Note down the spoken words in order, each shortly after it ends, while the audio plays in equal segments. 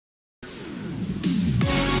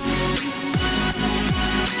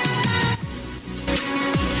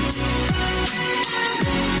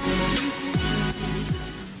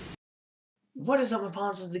What is up, my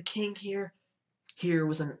pawns? This is the King here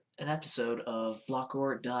with an episode of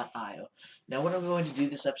Blockor.io. Now, what I'm going to do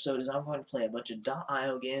this episode is I'm going to play a bunch of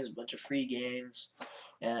 .io games, a bunch of free games,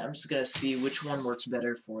 and I'm just going to see which one works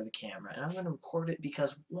better for the camera. And I'm going to record it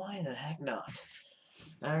because why the heck not?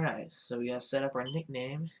 Alright, so we got to set up our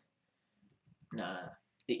nickname. Nah,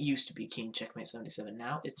 it used to be King Checkmate 77.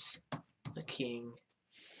 Now it's the King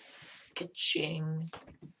Ka-ching.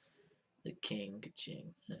 The King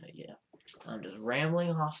Ka-ching. Yeah. I'm just rambling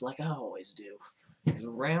off like I always do. Just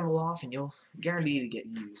ramble off and you'll guarantee to get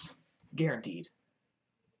used. Guaranteed.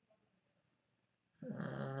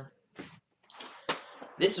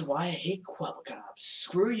 This is why I hate Quabblecob.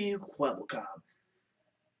 Screw you, Quabblecob.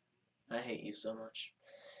 I hate you so much.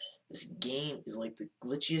 This game is like the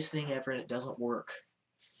glitchiest thing ever and it doesn't work.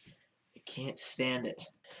 I can't stand it.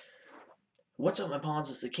 What's up, my pawns?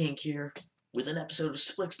 It's the King here with an episode of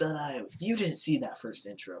Splix.io. You didn't see that first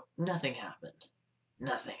intro. Nothing happened.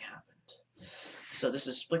 Nothing happened. So this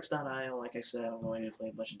is Splix.io. Like I said, I'm going to play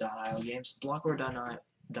a bunch of .io games.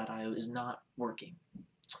 Blockor.io is not working.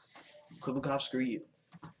 Quibblecop, screw you.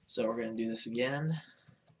 So we're going to do this again.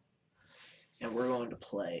 And we're going to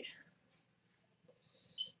play.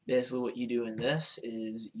 Basically what you do in this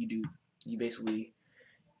is you do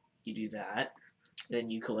that.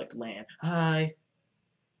 Then you collect land. Hi.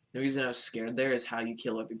 The reason I was scared there is how you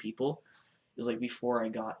kill other people. It was like before I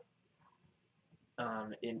got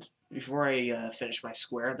before I finished my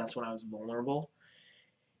square, that's when I was vulnerable.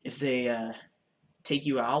 If they take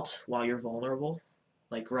you out while you're vulnerable,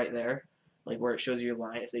 like right there, like where it shows your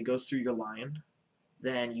line, if they go through your line,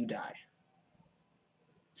 then you die.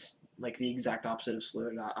 It's like the exact opposite of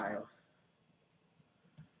Slither.io.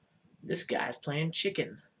 This guy's playing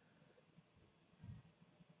chicken.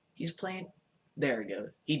 He's playing... There we go.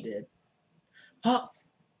 He did. Huh!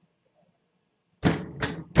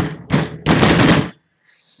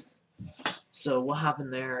 So what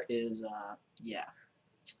happened there is, yeah.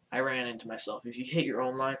 I ran into myself. If you hit your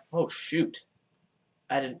own line... Oh, shoot.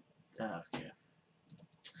 I didn't... okay.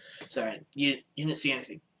 Sorry. You didn't see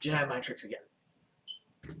anything. Jedi mind tricks again.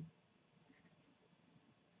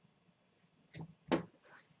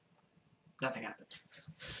 Nothing happened.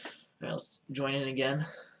 Alright, let's join in again.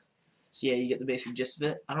 So yeah, you get the basic gist of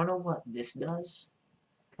it. I don't know what this does.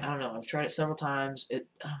 I don't know. I've tried it several times. I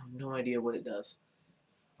have no idea what it does.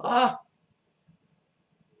 Ah!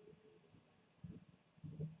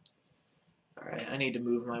 Alright, I need to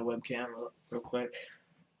move my webcam real quick.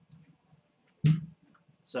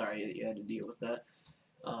 Sorry you had to deal with that.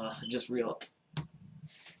 Just realized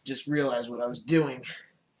what I was doing.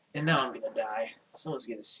 And now I'm gonna die. Someone's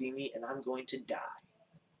gonna see me and I'm going to die.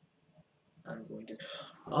 I'm going to...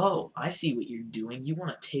 Oh, I see what you're doing. You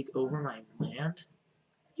want to take over my land?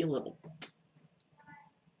 You little...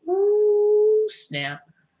 Woo, snap.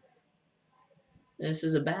 This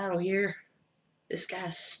is a battle here. This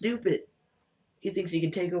guy's stupid. He thinks he can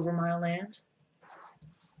take over my land?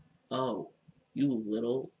 Oh, you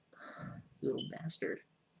little bastard.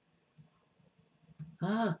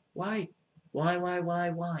 Ah, why?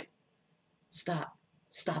 Why? Stop.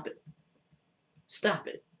 Stop it. Stop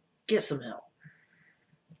it. Get some help.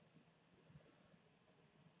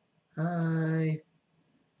 Hi.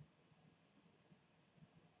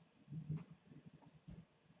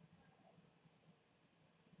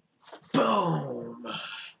 Boom.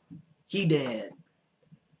 He dead.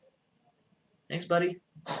 Thanks, buddy.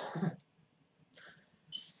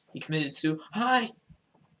 He committed suicide. Hi.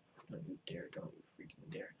 Don't you dare! Don't you freaking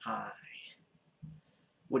dare! Hi.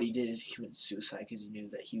 What he did is he committed suicide because he knew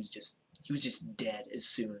that he was just dead as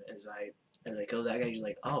soon as I killed that guy. He's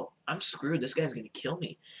like, oh, I'm screwed. This guy's gonna kill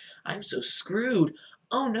me. I'm so screwed.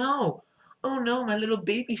 Oh no. Oh no, my little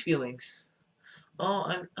baby feelings. Oh,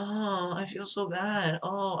 I feel so bad.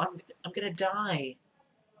 Oh, I'm gonna die.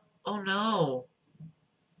 Oh no.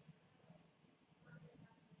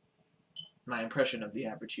 My impression of the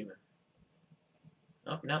average human.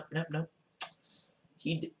 Oh, no.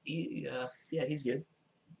 Yeah, he's good.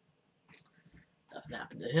 Nothing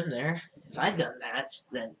happened to him there. If I'd done that,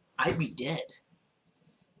 then I'd be dead.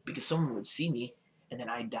 Because someone would see me, and then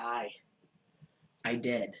I'd die. I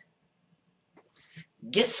dead.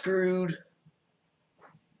 Get screwed.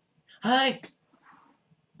 Hi.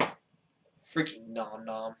 Freaking nom.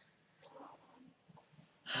 Nom.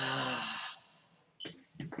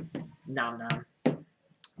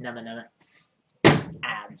 Nama.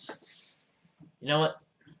 Ads. You know what?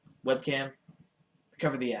 Webcam.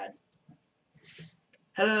 Cover the ad.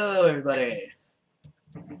 Hello, everybody.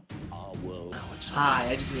 Our world. Now it's Hi,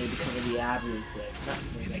 I just needed to cover the ad really quick.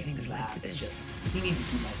 Nothing really Everything's led to bad. It's this. just, you need to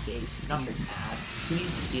see my face, not this ad. Who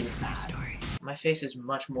needs to see this My ad? story. My face is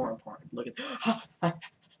much more important. Look at...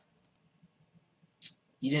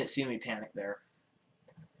 You didn't see me panic there.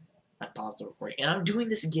 I paused the recording. And I'm doing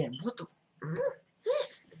this again. What the...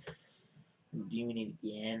 I'm doing it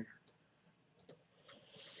again.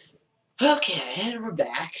 Okay, and we're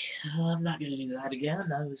back. I'm not going to do that again.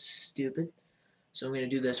 That was stupid. So I'm going to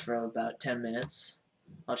do this for about 10 minutes.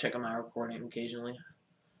 I'll check on my recording occasionally.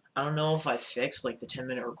 I don't know if I fixed like the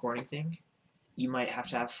 10-minute recording thing. You might have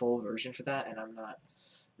to have full version for that, and I'm not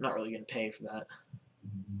really going to pay for that.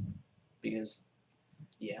 Because,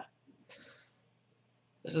 yeah.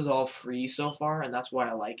 This is all free so far, and that's why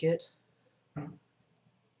I like it.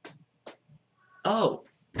 Oh!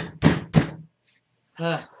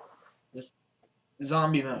 Huh. This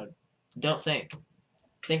zombie mode. Don't think.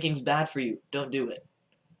 Thinking's bad for you. Don't do it.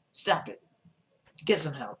 Stop it. Get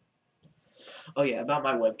some help. Oh yeah, about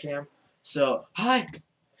my webcam. So, hi!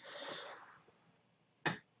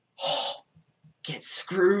 Get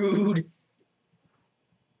screwed!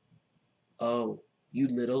 Oh, you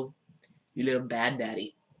little bad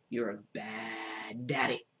daddy. You're a bad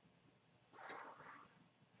daddy.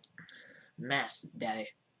 Mass daddy.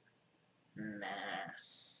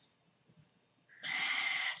 Mass.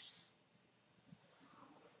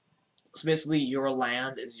 So basically, your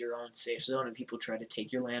land is your own safe zone, and people try to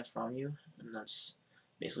take your land from you, and that's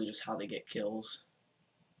basically just how they get kills.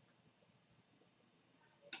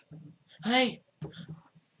 Hey!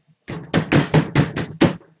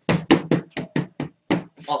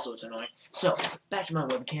 Also, it's annoying. So, back to my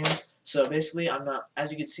webcam. So basically,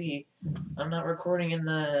 as you can see, I'm not recording in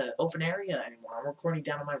the open area anymore. I'm recording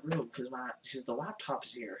down in my room because the laptop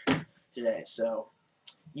is here today. So,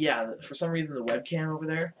 yeah, for some reason the webcam over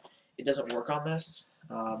there, it doesn't work on this.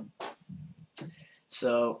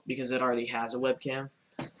 So, because it already has a webcam.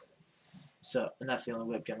 So, and that's the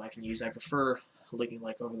only webcam I can use. I prefer looking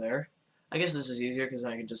like over there. I guess this is easier because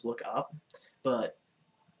I can just look up. But,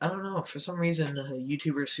 I don't know, for some reason,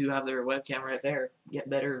 YouTubers who have their webcam right there get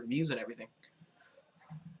better views and everything.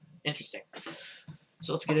 Interesting.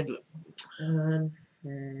 So let's get into it.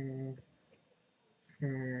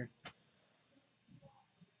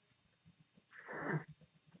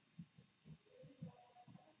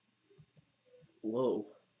 Whoa.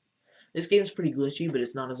 This game's pretty glitchy, but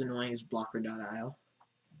it's not as annoying as Blocker.io.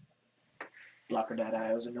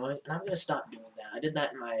 Blocker.io is annoying, and I'm going to stop doing that. I did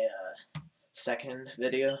that in my second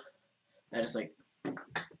video. I just like...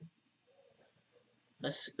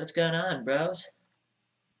 What's going on, bros?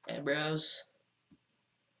 Hey, bros.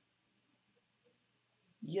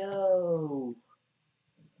 Yo!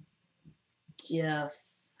 Yeah,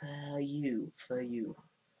 for you.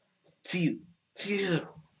 Phew.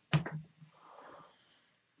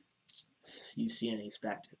 If you see any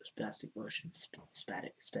spastic motions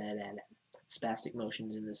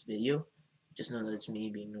in this video, just know that it's me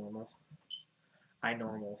being normal. I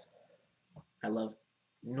love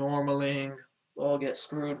normaling. Oh, get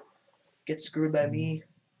screwed. Get screwed by me.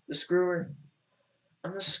 The screwer.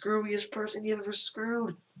 I'm the screwiest person you ever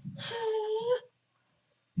screwed.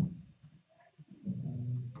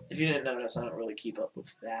 If you didn't notice, I don't really keep up with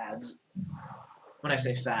fads. When I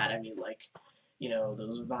say fad, I mean like, you know,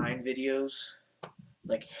 those Vine videos.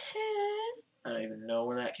 Like, I don't even know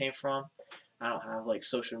where that came from. I don't have like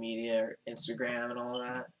social media or Instagram and all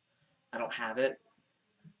that. I don't have it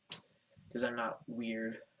because I'm not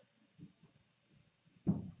weird.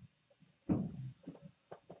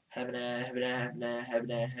 Having a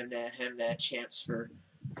chance for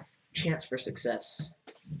success.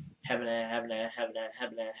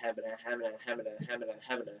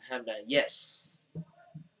 Yes.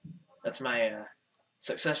 That's my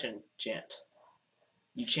succession chant.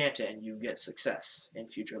 You chant it and you get success in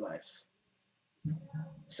future life.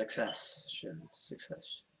 Succession.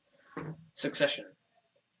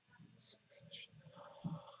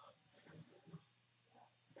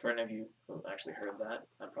 For any of you who actually heard that,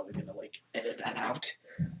 I'm probably gonna like edit that out.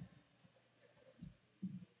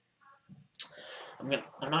 I'm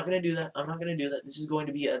not gonna do that. This is going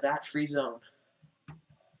to be a that free zone.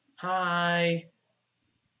 Hi.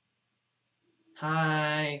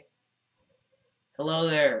 Hello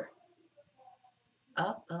there.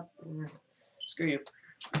 Up. Screw you.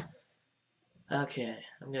 Okay,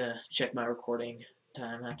 I'm gonna check my recording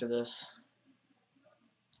time after this.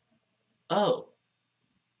 Oh.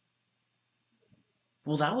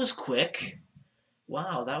 Well, that was quick.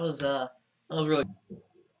 Wow, that was really...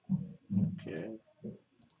 Okay.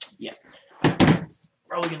 Yeah.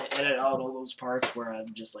 Probably gonna edit out all those parts where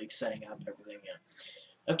I'm just like setting up everything.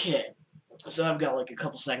 Yeah. Okay. So I've got like a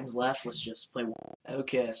couple seconds left. Let's just play one.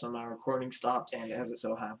 Okay, so my recording stopped, and as it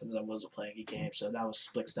so happens, I wasn't playing a game, so that was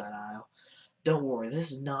Splix.io. Don't worry,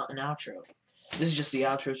 this is not an outro. This is just the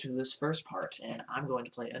outro to this first part, and I'm going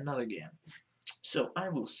to play another game. So I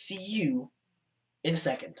will see you in a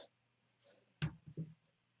second.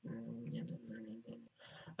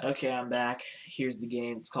 Okay, I'm back. Here's the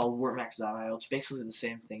game. It's called Warmax.io. It's basically the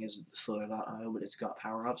same thing as the Slither.io, but it's got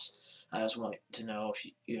power-ups. I just want to know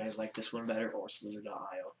if you guys like this one better or Slither.io.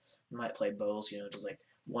 I might play both, just like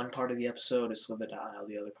one part of the episode is Slither.io,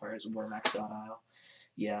 the other part is Warmax.io.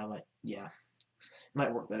 Yeah, it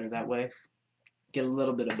might work better that way. Get a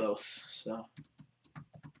little bit of both. So,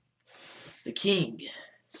 the King.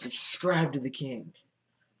 Subscribe to the King.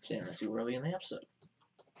 I'm saying that too early in the episode.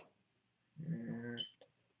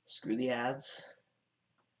 Screw the ads.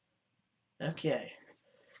 Okay.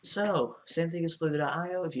 So, same thing as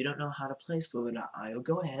Slither.io. If you don't know how to play Slither.io,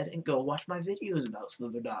 go ahead and go watch my videos about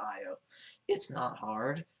Slither.io. It's not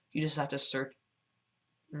hard. You just have to search.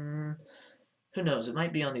 Who knows? It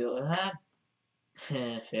might be on the other.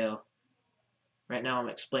 Fail. Right now I'm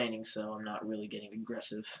explaining, so I'm not really getting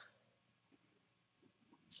aggressive.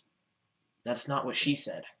 That's not what she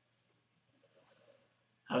said.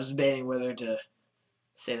 I was debating whether to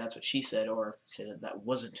say that's what she said or say that that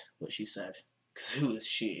wasn't what she said. Because who is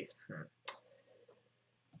she?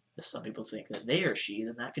 If some people think that they are she,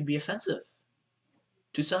 then that could be offensive.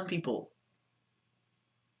 To some people.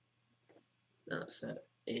 That said,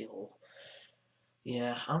 a-hole.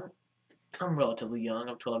 Yeah, I'm relatively young.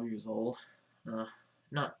 I'm 12 years old.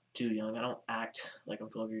 Not too young. I don't act like I'm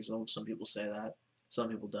 12 years old. Some people say that. Some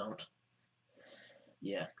people don't.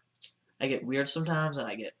 Yeah. I get weird sometimes, and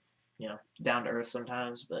I get, down to earth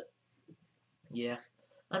sometimes, but yeah.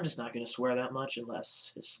 I'm just not going to swear that much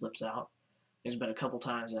unless it slips out. There's been a couple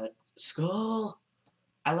times at school.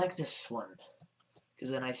 I like this one,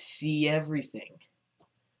 because then I see everything.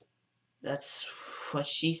 That's what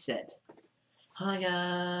she said.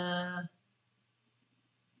 Hiya.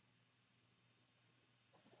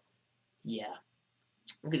 Yeah.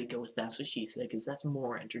 I'm going to go with that's what she said, because that's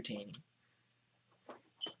more entertaining.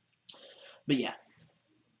 But yeah.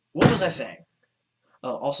 What was I saying?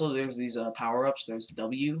 Oh, also there's these power-ups. There's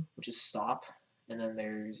W, which is stop. And then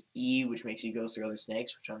there's E, which makes you go through other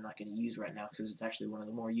snakes, which I'm not going to use right now because it's actually one of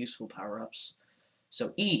the more useful power-ups.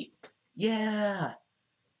 So E. Yeah!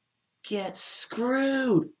 Get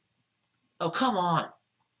screwed! Oh, come on!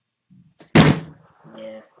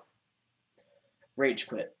 Yeah. Rage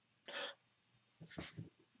quit.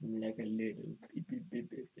 Like a little...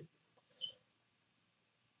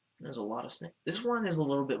 There's a lot of snakes. This one is a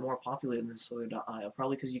little bit more popular than Slither.io,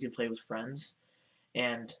 probably because you can play with friends.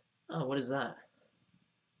 And, oh, what is that?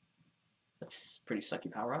 That's a pretty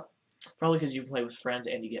sucky power-up. Probably because you play with friends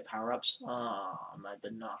and you get power-ups. Ah, my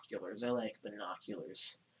binoculars. I like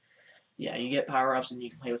binoculars. Yeah, you get power-ups and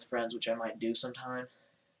you can play with friends, which I might do sometime.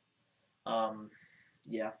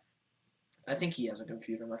 Yeah. I think he has a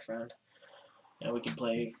computer, my friend. And we can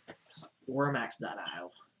play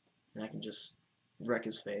Wormax.io. And I can just wreck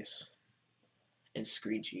his face and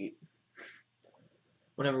screen cheat.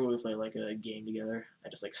 Whenever we play like a game together, I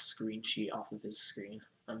just like screen cheat off of his screen.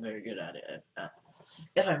 I'm very good at it.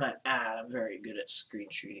 If I might add, I'm very good at screen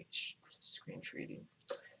cheating. Screen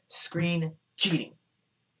cheating.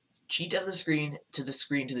 Cheat of the screen to the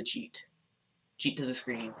screen to the cheat. Cheat to the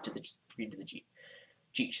screen to the screen to the cheat.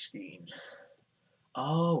 Cheat screen.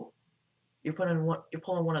 Oh, you're pulling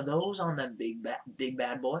one of those on that big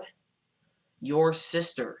bad boy. Your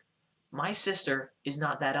sister. My sister is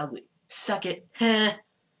not that ugly. Suck it.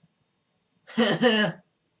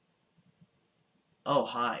 Oh,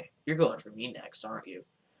 hi. You're going for me next, aren't you?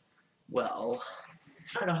 Well,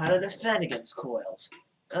 I know how to defend against coils.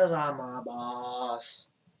 Because I'm my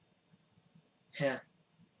boss. I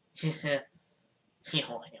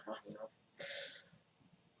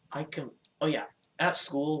can... Oh, yeah. At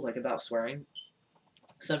school, like about swearing,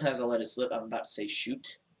 sometimes I'll let it slip. I'm about to say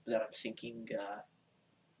shoot, but then I'm thinking,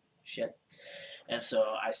 shit. And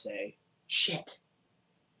so I say, shit.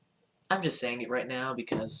 I'm just saying it right now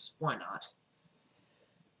because why not?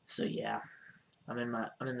 So yeah, I'm in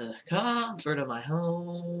the comfort of my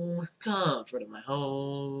home. Comfort of my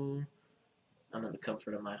home. I'm in the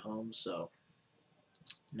comfort of my home, so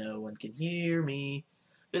no one can hear me.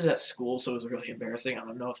 It was at school, so it was really embarrassing. I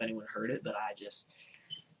don't know if anyone heard it, but I just,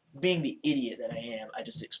 being the idiot that I am, I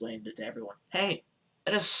just explained it to everyone. Hey,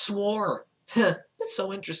 I just swore. That's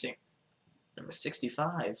so interesting. Number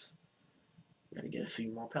 65. Gotta get a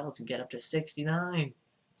few more pellets and get up to 69.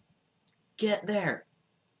 Get there.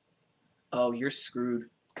 Oh, you're screwed.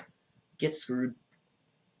 Get screwed.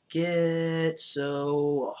 Get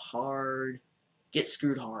so hard. Get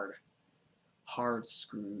screwed hard. Hard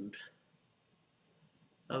screwed.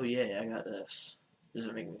 Oh yeah, I got this. Does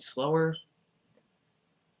it make me slower?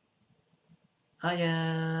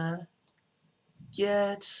 Hiya.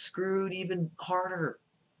 Get screwed even harder.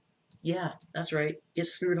 Yeah, that's right. Get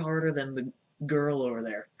screwed harder than the girl over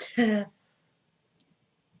there.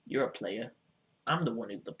 You're a player. I'm the one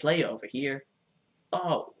who's the player over here.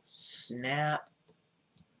 Oh, snap.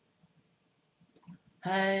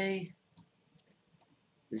 Hey.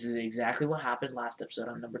 This is exactly what happened last episode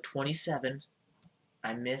on number 27.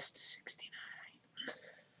 I missed 69.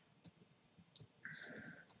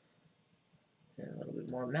 And a little bit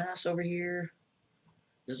more mass over here.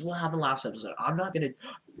 This is what happened last episode. I'm not going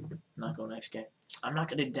AFK. I'm not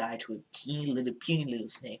gonna die to a teeny little puny little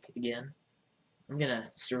snake again. I'm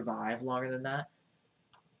gonna survive longer than that.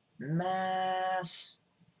 Mass.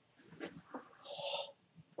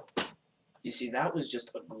 You see, that was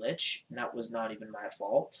just a glitch, and that was not even my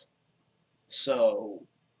fault. So,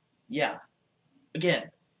 yeah. Again,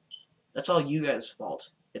 that's all you guys'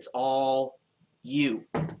 fault. It's all you.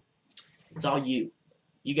 It's all you.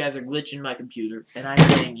 You guys are glitching my computer, and I'm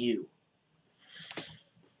getting you.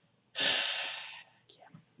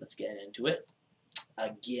 Let's get into it.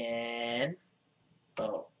 Again.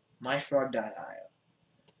 Oh, myfrog.io.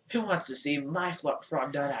 Who wants to see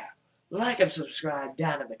myfrog.io? Like and subscribe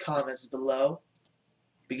down in the comments below,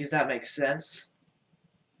 because that makes sense.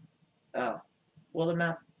 Oh, well the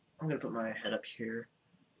map. I'm gonna put my head up here.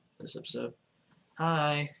 This episode.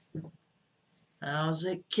 Hi. How's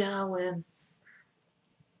it going?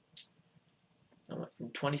 I went from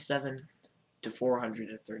 27 to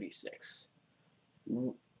 436.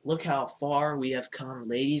 Look how far we have come,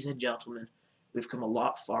 ladies and gentlemen. We've come a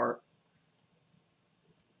lot far.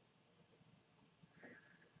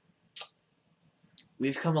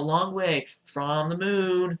 We've come a long way from the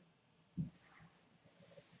moon.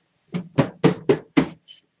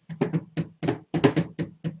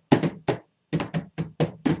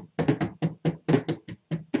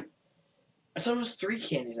 I thought it was 3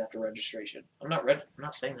 candies after registration. I'm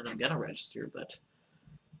not saying that I'm gonna register, but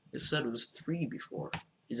it said it was 3 before.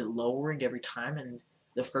 Is it lowering every time? And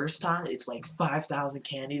the first time it's like 5,000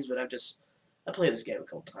 candies, but I played this game a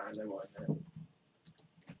couple times. I won it.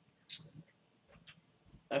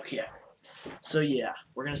 Okay, so yeah,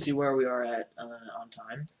 we're gonna see where we are at on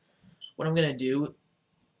time. What I'm gonna do.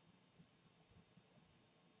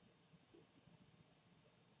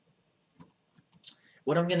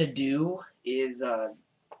 What I'm gonna do is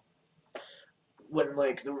when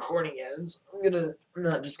like the recording ends, I'm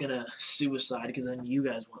not just gonna suicide because then you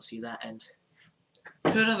guys won't see that, and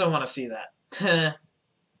who doesn't want to see that?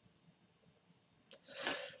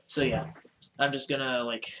 So yeah, I'm just gonna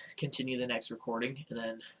like continue the next recording and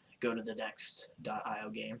then go to the next .io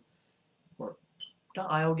game or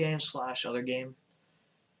 .io game / other game.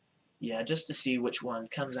 Yeah, just to see which one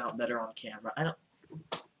comes out better on camera. I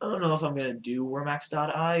don't know if I'm gonna do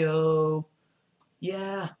Wormax.io.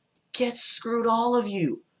 Yeah, get screwed, all of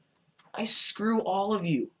you. I screw all of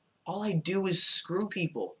you. All I do is screw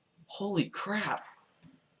people. Holy crap.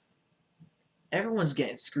 Everyone's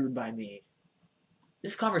getting screwed by me.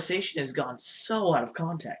 This conversation has gone so out of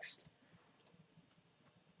context.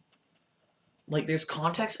 Like, there's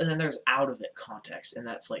context, and then there's out of it context, and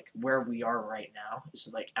that's, like, where we are right now. This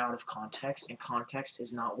is, like, out of context, and context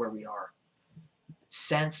is not where we are.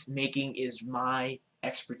 Sense making is my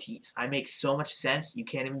expertise. I make so much sense, you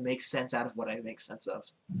can't even make sense out of what I make sense of.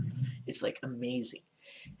 It's, like, amazing.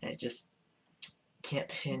 And it just can't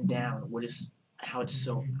pin down how I'm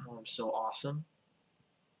so awesome.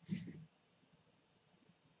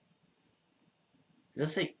 Does that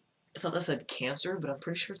say... I thought that said cancer, but I'm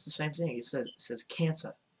pretty sure it's the same thing. It says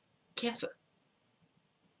cancer. Cancer.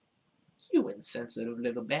 You insensitive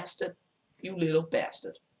little bastard. You little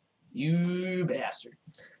bastard. You bastard.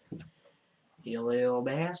 You little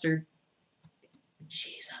bastard.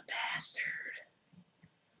 She's a bastard.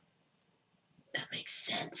 That makes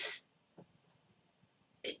sense.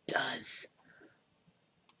 It does.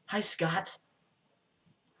 Hi, Scott.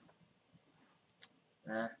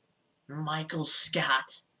 Michael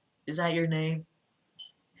Scott. Is that your name?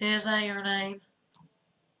 Is that your name?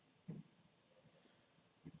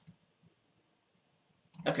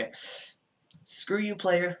 Okay. Screw you,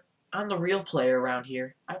 player. I'm the real player around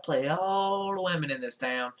here. I play all the women in this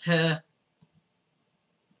town. I'm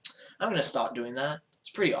gonna stop doing that.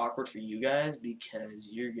 It's pretty awkward for you guys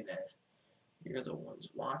because you're the ones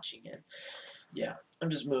watching it. Yeah,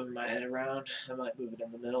 I'm just moving my head around. I might move it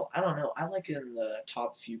in the middle. I don't know. I like it in the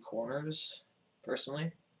top few corners,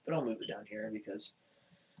 personally. But I'll move it down here because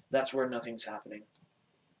that's where nothing's happening.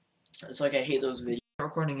 It's like I hate those videos.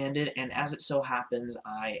 Recording ended, and as it so happens,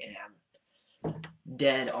 I am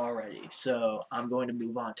dead already. So I'm going to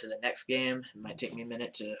move on to the next game. It might take me a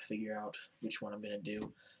minute to figure out which one I'm going to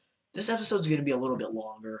do. This episode's going to be a little bit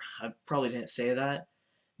longer. I probably didn't say that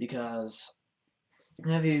because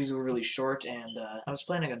my videos were really short, and I was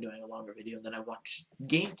planning on doing a longer video, and then I watched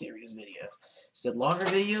Game Theory's video. It said longer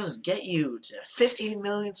videos get you to 15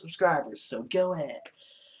 million subscribers, so go ahead.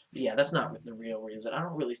 But yeah, that's not the real reason. I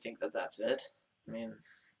don't really think that that's it. I mean,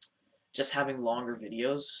 just having longer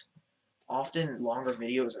videos, often longer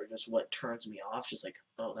videos are just what turns me off. Just like,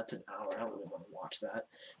 oh, that's an hour. I don't really want to watch that.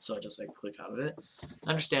 So I just like click out of it. I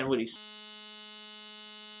understand what he's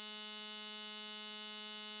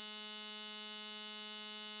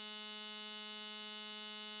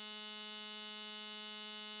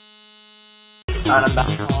I'm back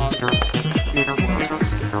on. Here's the World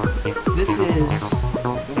Tours game. This is the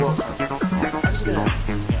World Tours game. I'm just gonna,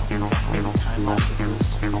 time lapse of those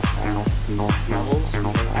levels. I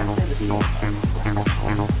play this game I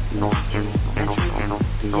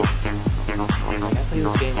play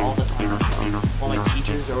this game all the time. While my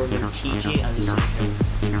teachers are over there teaching, I'm just sitting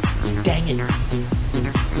here. Dang it!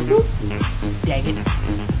 Dang it!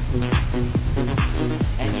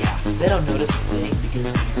 And yeah, they don't notice a thing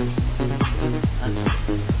because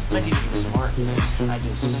my teachers are smart, but I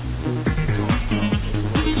just don't know if it's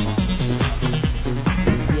really fun. So,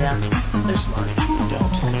 yeah, they're smart.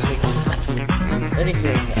 Don't take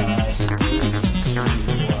anything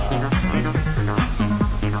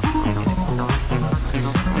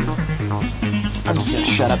I'm just gonna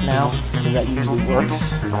shut up now, because that usually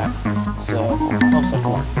works. So, I'll start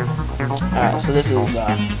work. Alright, so this is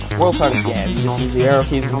World's Hardest Game. You just use the arrow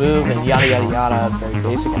keys to move, and yada yada yada, very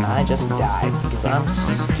basic, and I just died, because I'm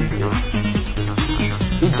stupid.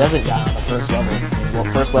 Who doesn't die on the first level? Well,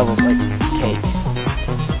 first level's like cake.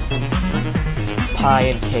 Pie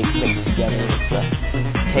and cake mixed together. It's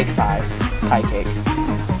cake pie, pie cake.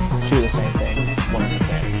 Two of the same thing, one and the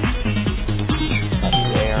same. But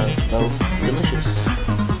they are both delicious.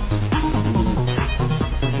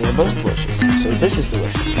 They are both delicious. So this is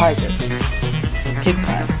delicious. Pie cake. Cake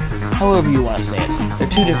pie. However you want to say it. They're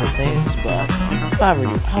two different things, but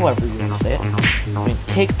however you want to say it. I mean,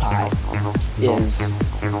 cake pie is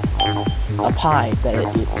a pie that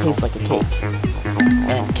it tastes like a cake.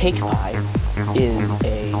 And cake pie is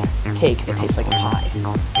a cake that tastes like a pie.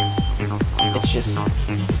 It's just,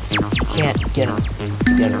 you can't get them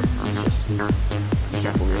together. It's just, you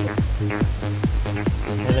can't believe it.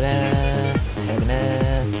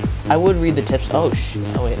 I would read the tips. Oh,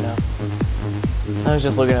 wait, no. I was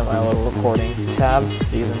just looking at my little recording tab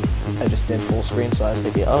because I just did full screen, so I was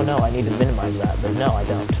thinking, oh no, I need to minimize that, but no, I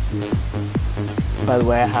don't. By the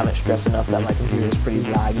way, I haven't stressed enough that my computer is pretty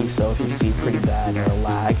laggy, so if you see pretty bad or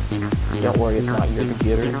lag, don't worry, it's not your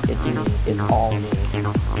computer, it's me, it's all me.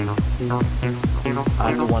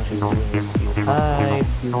 I'm the one who's doing this to you. Hi.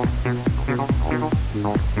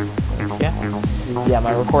 Yeah,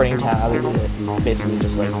 my recording tab is basically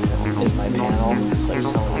just like, is my panel, it's like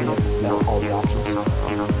telling me about all the options.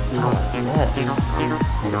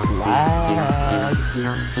 It's lag.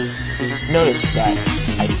 Notice that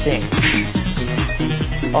I sing.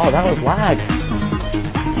 Oh, that was lag.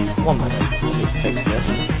 1 minute. Let me fix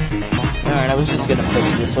this. Alright, I was just gonna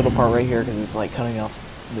fix this little part right here because it's like cutting off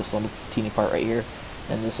this little teeny part right here.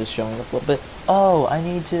 And this is showing up a little bit. Oh, I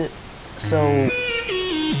need to... So...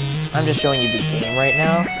 I'm just showing you the game right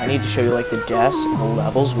now. I need to show you like the deaths and the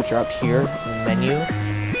levels, which are up here in the menu.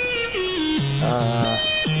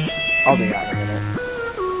 I'll do that in a minute.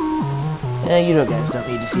 Yeah, you guys don't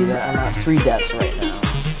need to see that. I'm at 3 deaths right now.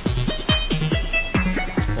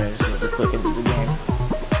 I just need to click into the game.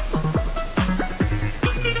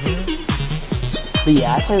 But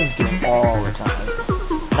yeah, I play this game all the time.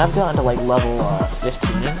 And I've gotten to like level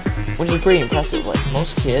 15, which is pretty impressive. Like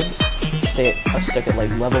most kids are stuck at like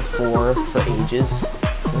level 4 for ages,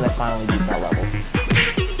 and I finally beat that level.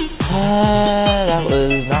 That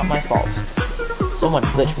was not my fault. Someone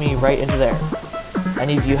glitched me right into there.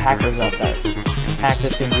 Any of you hackers out there, hack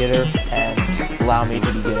this computer and allow me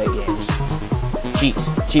to be good at games.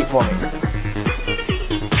 Cheat for me.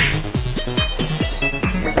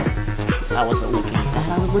 I wasn't looking at that.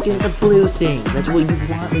 I was looking at the blue things. That's what you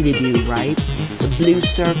want me to do, right? The blue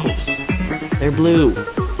circles. They're blue.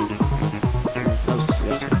 That was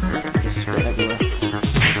disgusting. Just spit everywhere.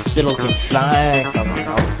 Spittle can fly from my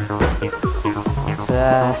mouth.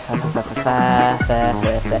 Then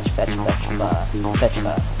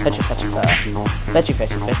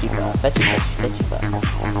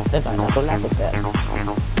pineapple apple bed.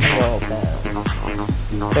 Oh,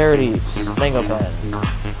 There it is, Mango Pen.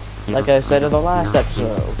 Like I said in the last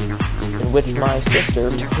episode, in which my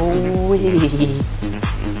sister Toei.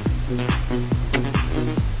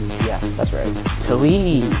 Yeah, that's right.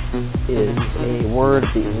 Toei is a word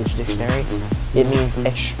of the English dictionary. It means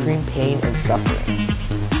extreme pain and suffering,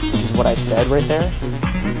 which is what I said right there.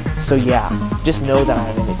 So yeah, just know that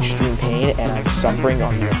I'm in extreme pain and I'm suffering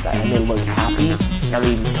on the inside. I may look happy, I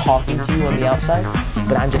may be talking to you on the outside,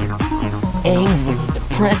 but I'm just angry,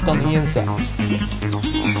 depressed on the inside.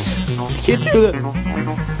 I can't do this.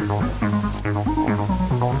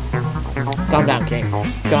 Calm down, King.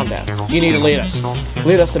 Calm down. You need to lead us.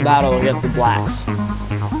 Lead us to battle against the blacks.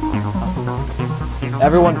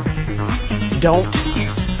 Everyone, don't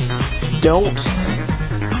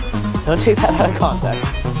take that out of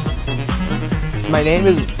context. My name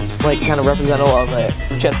is, like, kind of representative of a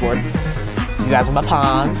chessboard. You guys are my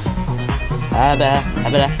pawns.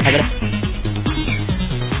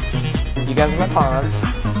 You guys are my pawns.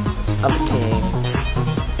 I'm the king.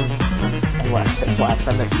 And when I said blacks, I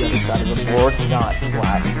meant the other side of the board, not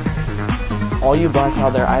blacks. All you blacks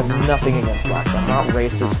out there, I have nothing against blacks. I'm not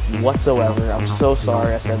racist whatsoever. I'm so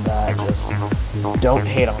sorry I said that. Just don't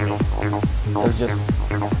hate on me. It was just,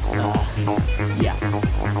 yeah.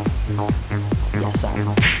 Yeah, sorry.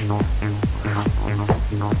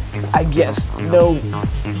 I guess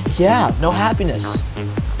no happiness.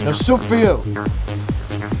 No soup for you.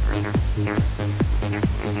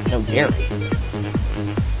 No dairy.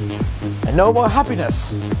 And no more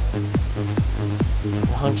happiness.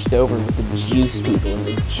 Hunched over with the juice people in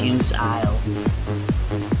the juice aisle,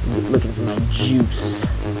 looking for my juice.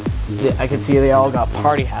 I can see they all got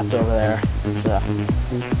party hats over there. So,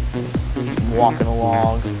 walking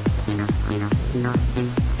along.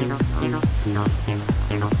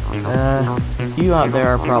 You out there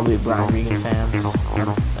are probably Brian Regan fans.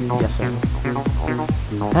 I'm guessing.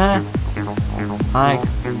 Hi.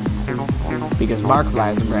 Because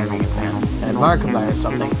Markiplier is a Brian Regan fan, and Markiplier is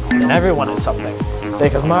something, and everyone is something.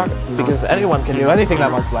 Because anyone can do anything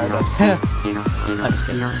that Markiplier does. I'm just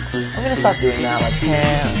kidding. I'm gonna stop doing that, like,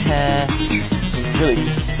 It's really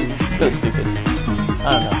stupid. I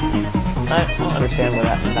don't know. I don't understand where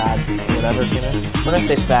that fad or whatever came in. When I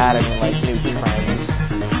say fad, I mean like new trends,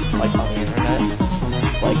 like on the internet,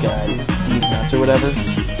 like D's Nuts or whatever,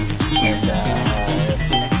 and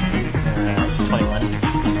 21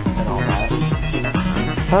 and all that.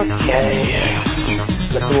 Okay,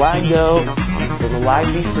 let the lag go. Let the lag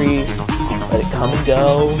be free, let it come and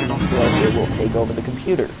go, or else it will take over the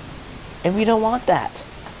computer. And we don't want that.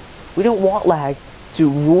 We don't want lag to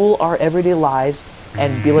rule our everyday lives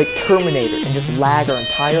and be like Terminator and just lag our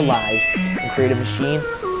entire lives and create a machine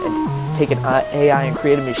and take an AI and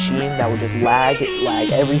create a machine that will just lag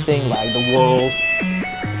everything, lag the world.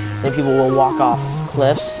 Then people will walk off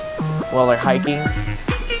cliffs while they're hiking,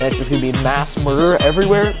 and it's just going to be mass murder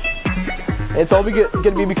everywhere. And it's all going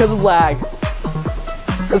to be because of lag.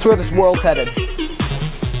 That's where this world's headed.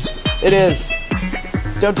 It is.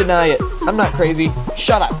 Don't deny it. I'm not crazy.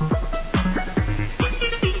 Shut up.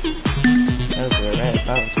 That was right. I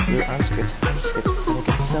thought it was a blue. I'm schizophrenic,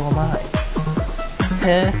 and so am I.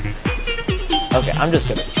 Huh? Okay, I'm just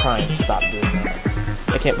gonna try and stop doing that.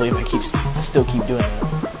 I can't believe I still keep doing that.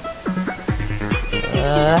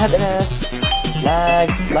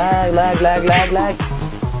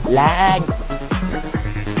 Lag.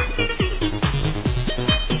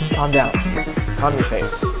 Calm down. Calm your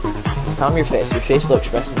face. Calm your face. Your facial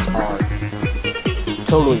expressions are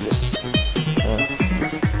totally just...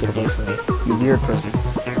 get away from me. You weird person.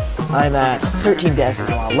 I'm at 13 deaths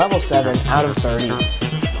and I'm on level 7 out of 30.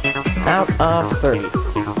 Out of 30.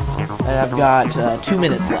 And I've got 2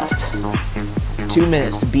 minutes left. 2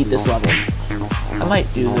 minutes to beat this level. I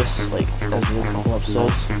might do this, like, as a couple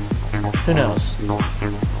episodes. Who knows?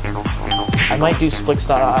 I might do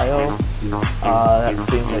Splix.io. That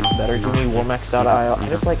seems like better to me. Wormex.io. I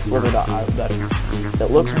just like Sliver.io better.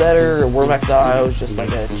 It looks better. Wormex.io is just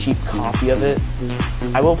like a cheap copy of it.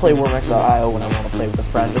 I will play Wormex.io when I want to play with a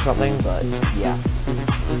friend or something, but yeah.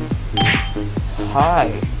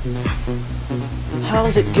 Hi.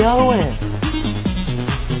 How's it going?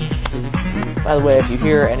 By the way, if you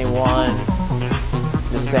hear anyone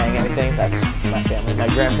just saying anything, that's my family. My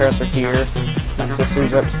grandparents are here. My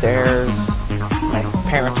sisters are upstairs. My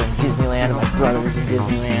parents are in Disneyland, and my brother is in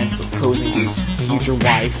Disneyland, proposing to his future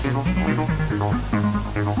wife.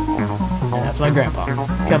 And that's my grandpa,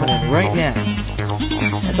 coming in right now.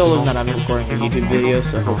 I told him that I'm recording a YouTube video,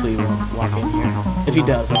 so hopefully he won't walk in here. If he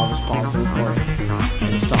does, I'll just pause the recording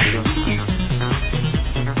and just talk to him.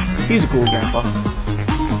 He's a cool grandpa.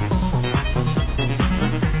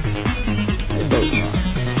 They both are.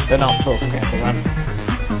 They're not both critical then.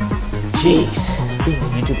 Jeez, being a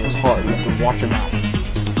YouTuber is hard. You have to watch your mouth.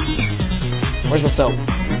 Where's the soap?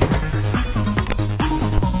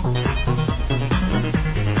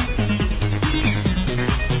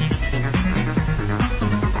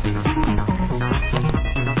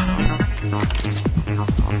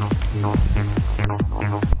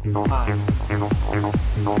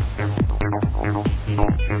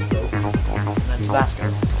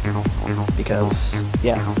 Basket. Because,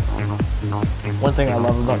 yeah, one thing I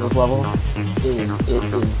love about this level is it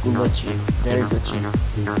is glitchy, very glitchy.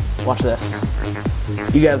 Watch this.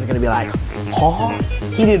 You guys are gonna be like, huh?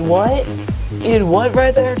 He did what? He did what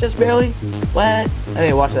right there? Just barely? What? And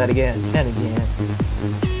then watch that again, and again,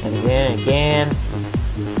 and again, and again.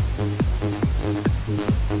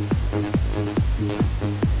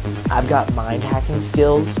 I've got mind hacking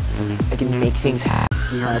skills. I can make things happen.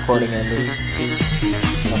 My recording ended.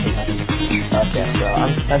 Nothing happened. Okay, so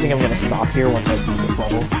I think I'm gonna stop here once I beat this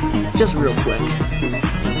level. Just real quick.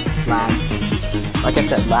 Lag. Like I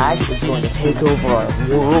said, lag is going to take over our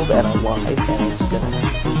world and our lives, and it's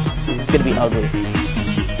gonna be ugly.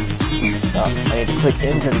 I need to click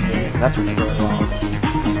into the game. That's what's going wrong.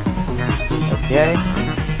 Okay.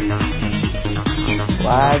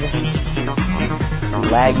 Lag. You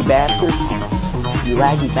laggy bastard. You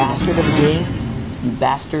laggy bastard of the game. You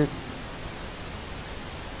bastard.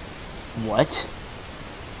 What?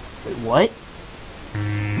 Wait, what?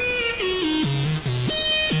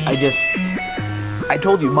 I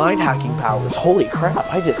told you mind hacking powers. Holy crap,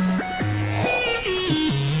 I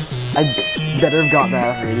better have gotten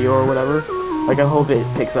that on radio or whatever. Like, I hope it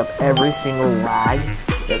picks up every single lag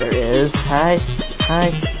that there is. Hi.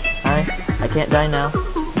 I can't die now.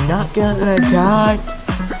 I'm not gonna die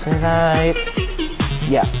tonight.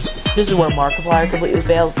 Yeah. This is where Markiplier completely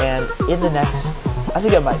failed, and in the next, I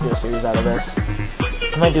think I might do a series out of this.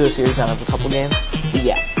 I might do a series out of a couple games, but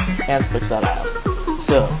yeah, and Spix.io.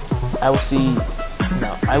 So, I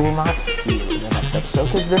will not see you in the next episode,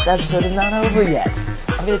 because this episode is not over yet.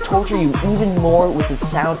 I'm going to torture you even more with the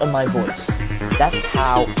sound of my voice. That's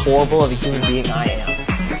how horrible of a human being I am.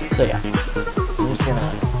 So yeah, I'm just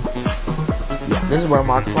gonna, yeah, this is where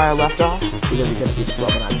Markiplier left off, because he couldn't beat this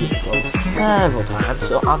level, and I've beat this level several times,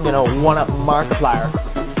 so I'm gonna one-up Markiplier.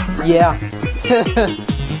 Yeah.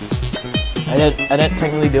 I didn't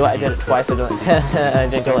technically do it, I did it twice, I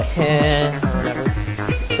didn't go like, or whatever.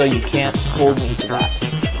 So you can't hold me to that.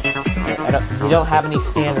 You don't have any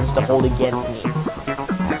standards to hold against me.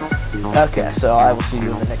 Okay, so I will see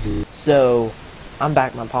you in the next video. So, I'm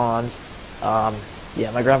back, my pawns.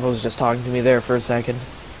 Yeah, my grandpa was just talking to me there for a second.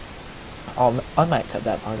 I might cut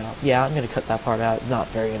that part out. Yeah, I'm gonna cut that part out. It's not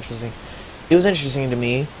very interesting. It was interesting to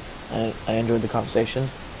me. I enjoyed the conversation,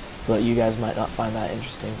 but you guys might not find that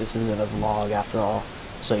interesting. This isn't a vlog after all.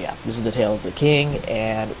 So yeah, this is the tale of the king,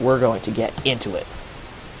 and we're going to get into it.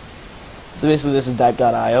 So basically, this is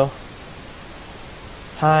Dipe.io.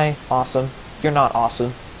 Hi, awesome. You're not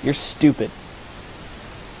awesome. You're stupid.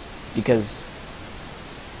 Because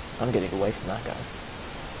I'm getting away from that guy.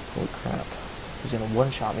 Holy crap. He's gonna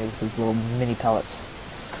one-shot me with his little mini pellets.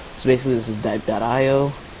 So basically, this is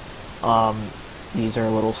Dipe.io. These are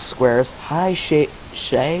little squares. Hi, Shay?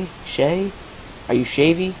 Are you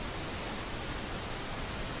Shavy?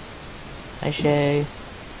 Hi, Shay.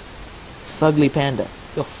 Fugly Panda.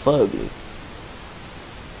 You're fugly.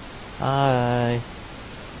 Hi.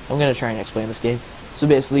 I'm gonna try and explain this game. So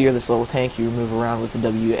basically, you're this little tank. You move around with the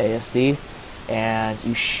WASD, and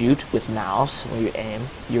you shoot with mouse when you aim.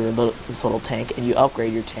 You're this little tank, and you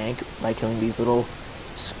upgrade your tank by killing these little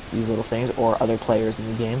things or other players in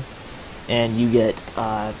the game, and you get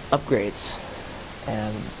upgrades.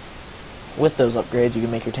 And with those upgrades, you can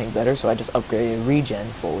make your tank better. So I just upgraded regen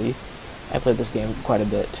fully. I played this game quite a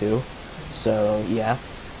bit too, so yeah,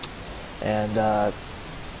 and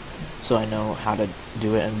so I know how to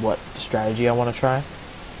do it and what strategy I want to try.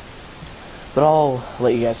 But I'll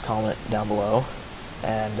let you guys comment down below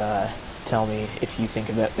and tell me if you think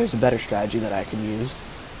that there's a better strategy that I could use.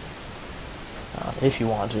 If you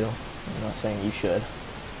want to. I'm not saying you should.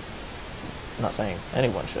 I'm not saying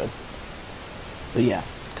anyone should. But yeah,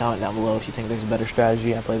 comment down below if you think there's a better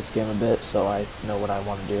strategy. I play this game a bit, so I know what I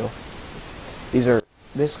want to do. These are,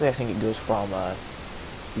 basically I think it goes from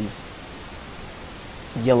these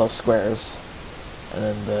yellow squares and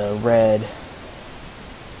then the red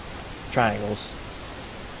triangles.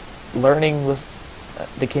 Learning with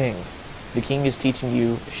the king. The king is teaching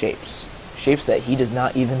you shapes. Shapes that he does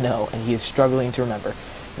not even know, and he is struggling to remember.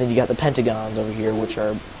 And then you got the pentagons over here, which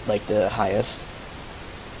are like the highest.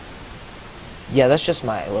 Yeah, that's just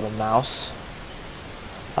my little mouse.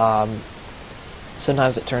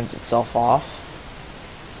 Sometimes it turns itself off,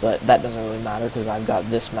 but that doesn't really matter because I've got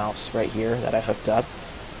this mouse right here that I hooked up.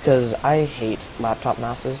 Because I hate laptop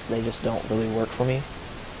mouses, they just don't really work for me.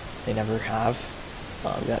 They never have.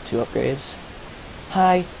 We got 2 upgrades.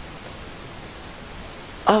 Hi.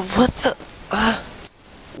 What the?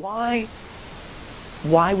 Why?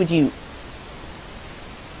 Why would you?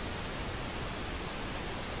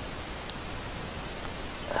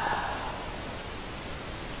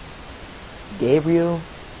 Gabriel,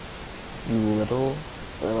 you little.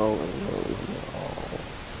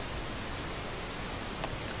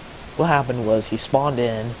 What happened was he spawned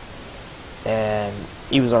in, and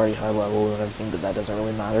he was already high level and everything, but that doesn't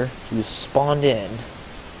really matter. He was spawned in,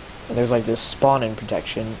 and there's like this spawn-in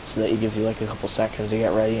protection, so that it gives you like a couple seconds to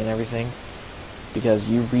get ready and everything, because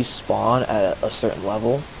you respawn at a certain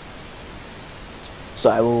level. So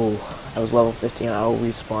I was level 15, I will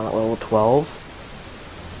respawn at level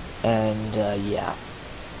 12, and yeah.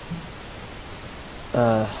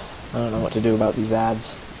 I don't know what to do about these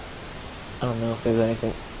ads. I don't know if there's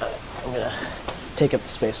anything. I'm gonna take up the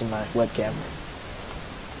space in my webcam.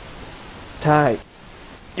 Ty,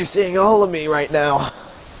 you're seeing all of me right now.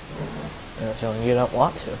 And I'm feeling you don't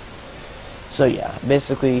want to. So yeah,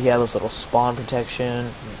 basically he had this little spawn protection.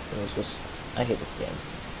 It was just, I hate this game.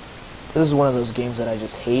 This is one of those games that I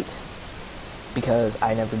just hate because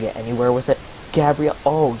I never get anywhere with it. Gabriel,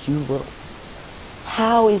 oh you little.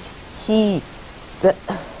 How is he that?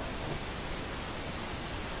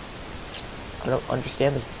 I don't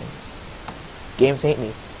understand this game. Games hate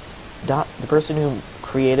me. The person who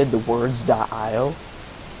created the words.io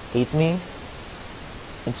hates me,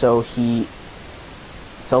 and so he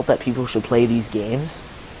felt that people should play these games,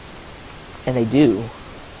 and they do.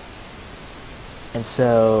 And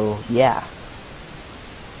so, yeah.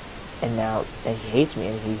 And now and he hates me,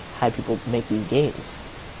 and he had people make these games.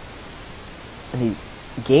 And these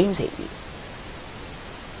games hate me.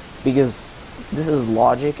 Because this is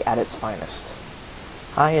logic at its finest.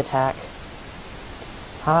 Hi, attack.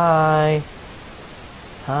 Hi.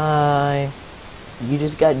 Hi. You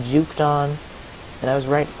just got juked on, and I was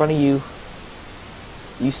right in front of you.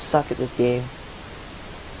 You suck at this game.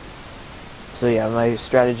 So yeah, my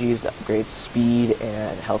strategy is to upgrade speed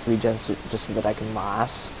and health regen just so that I can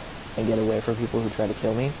last and get away from people who try to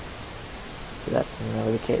kill me. But that's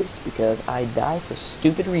never the case, because I die for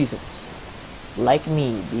stupid reasons. Like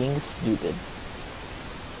me, being stupid.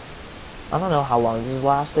 I don't know how long this has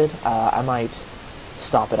lasted. I might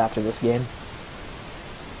stop it after this game.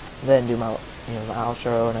 Then do my, my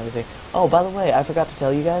outro and everything. Oh, by the way, I forgot to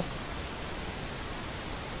tell you guys.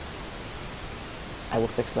 I will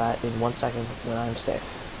fix that in 1 second when I'm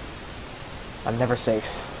safe. I'm never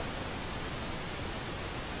safe.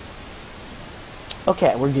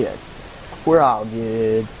 Okay, we're good. We're all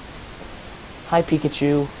good. Hi,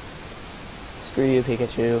 Pikachu. Screw you,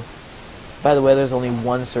 Pikachu. By the way, there's only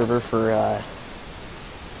one server for,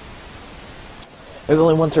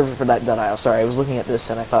 that .io. Sorry, I was looking at this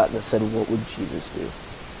and I thought that said, what would Jesus do?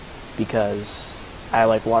 Because I,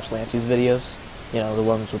 watch Lancy's videos. The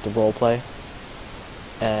ones with the roleplay.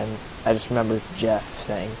 And I just remember Jeff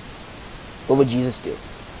saying, what would Jesus do?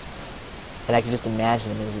 And I could just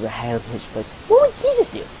imagine him as a high-pitched voice. What would Jesus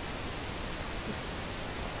do?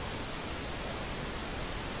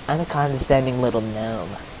 I'm a condescending little gnome.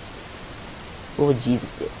 What would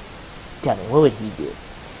Jesus do? Tell me, what would he do?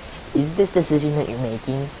 Is this decision that you're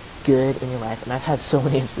making good in your life? And I've had so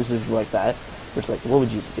many instances like that, where it's like, what would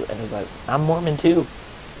Jesus do? And it's like, I'm Mormon too.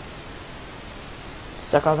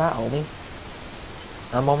 Suck on that, homie.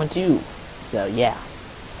 I'm Mormon too. So, yeah.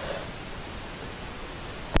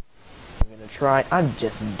 I'm gonna try. I'm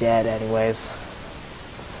just dead anyways.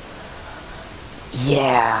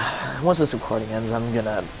 Yeah. Once this recording ends, I'm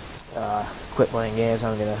gonna quit playing games.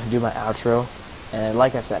 I'm gonna do my outro. And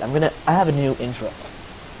like I said, I have a new intro.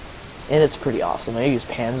 And it's pretty awesome. I use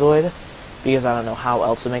Panzoid because I don't know how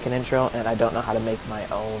else to make an intro, and I don't know how to make my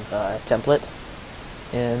own template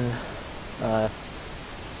in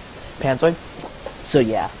Panzoid. So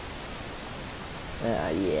yeah.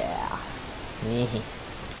 Yeah.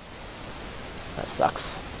 That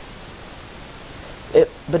sucks.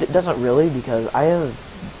 But it doesn't really, because I have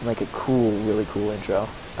a really cool intro.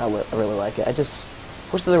 I really like it. I just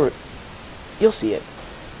wish there were. You'll see it.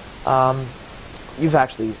 You've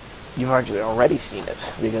actually already seen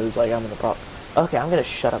it, because I'm in the prop. Okay, I'm gonna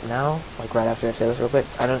shut up now. Right after I say this real quick.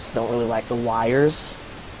 I just don't really like the wires.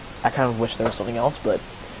 I kind of wish there was something else, but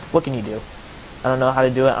what can you do? I don't know how to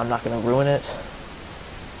do it. I'm not gonna ruin it.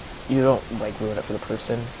 You don't ruin it for the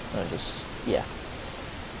person. Yeah.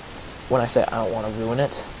 When I say I don't want to ruin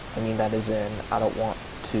it, I mean that as in I don't want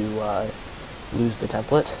to lose the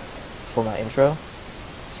template for my intro.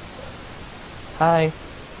 Hi.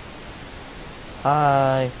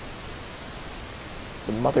 Hi.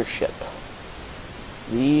 The mothership.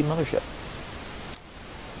 The mothership.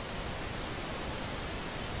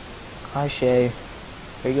 Hi, Shay.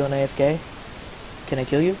 Are you going AFK? Can I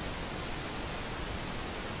kill you?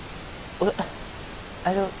 What?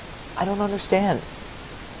 I don't understand.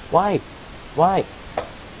 Why? Why?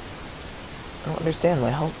 I don't understand.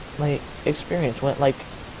 My experience went like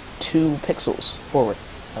 2 pixels forward.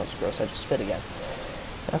 That was gross. I just spit again.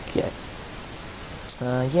 Okay.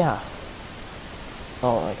 Yeah.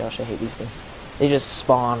 Oh my gosh, I hate these things. They just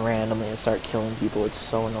spawn randomly and start killing people. It's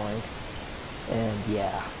so annoying. And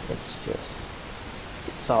yeah, it's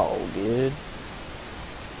all good.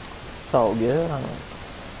 It's all good. I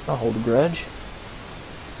don't hold a grudge.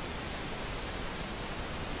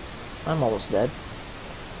 I'm almost dead.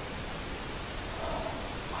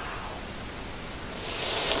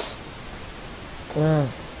 Wow.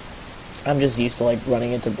 I'm just used to like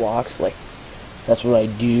running into blocks. Like that's what I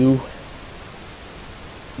do.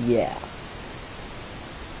 Yeah.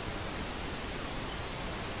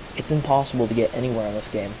 It's impossible to get anywhere in this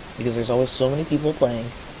game because there's always so many people playing.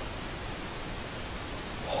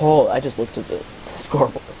 Oh, I just looked at the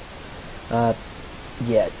scoreboard.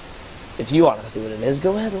 Yeah. If you want to see what it is,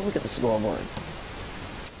 go ahead and look at the scoreboard.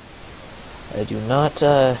 I do not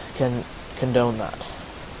condone that.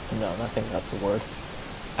 No, I think that's the word.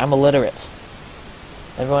 I'm illiterate.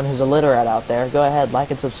 Everyone who's illiterate out there, go ahead,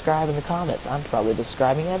 like and subscribe in the comments. I'm probably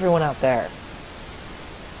describing everyone out there.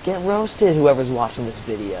 Get roasted, whoever's watching this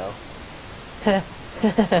video.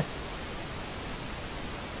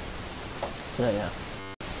 So, yeah.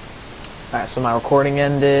 Alright, so my recording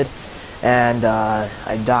ended, and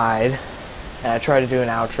I died. And I tried to do an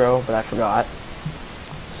outro, but I forgot.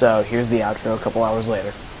 So, here's the outro a couple hours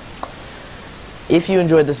later. If you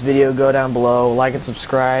enjoyed this video, go down below, like and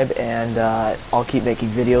subscribe, and I'll keep making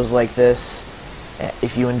videos like this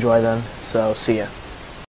if you enjoy them. So, see ya.